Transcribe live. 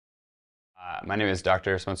My name is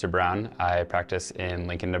Dr. Spencer Brown. I practice in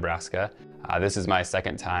Lincoln, Nebraska. This is my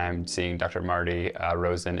second time seeing Dr. Marty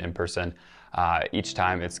Rosen in person. Each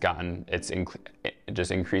time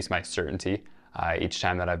just increased my certainty. Each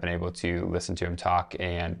time that I've been able to listen to him talk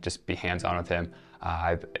and just be hands-on with him,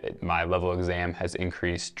 my level of exam has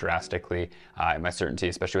increased drastically. My certainty,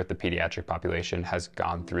 especially with the pediatric population, has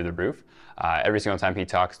gone through the roof. Every single time he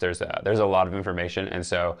talks, there's a lot of information, and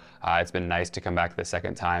so it's been nice to come back the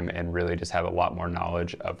second time and really just have a lot more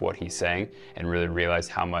knowledge of what he's saying and really realize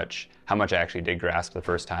how much I actually did grasp the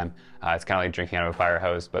first time. It's kind of like drinking out of a fire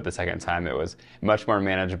hose, but the second time it was much more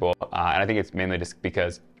manageable. And I think it's mainly just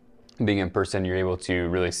because being in person, you're able to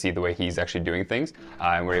really see the way he's actually doing things,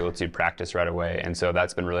 and we're able to practice right away. And so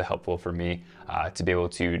that's been really helpful for me to be able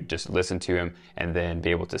to just listen to him and then be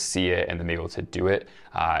able to see it and then be able to do it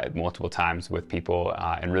multiple times with people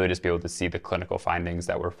and really just be able to see the clinical findings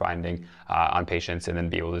that we're finding on patients and then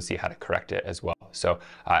be able to see how to correct it as well. So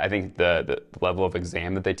I think the level of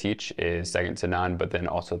exam that they teach is second to none, but then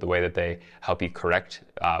also the way that they help you correct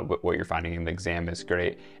what you're finding in the exam is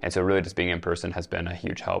great. And so really just being in person has been a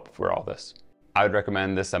huge help for all this. I would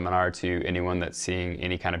recommend this seminar to anyone that's seeing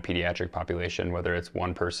any kind of pediatric population, whether it's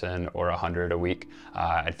one person or 100 a week.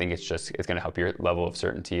 I think it's going to help your level of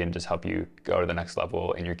certainty and just help you go to the next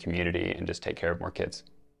level in your community and just take care of more kids.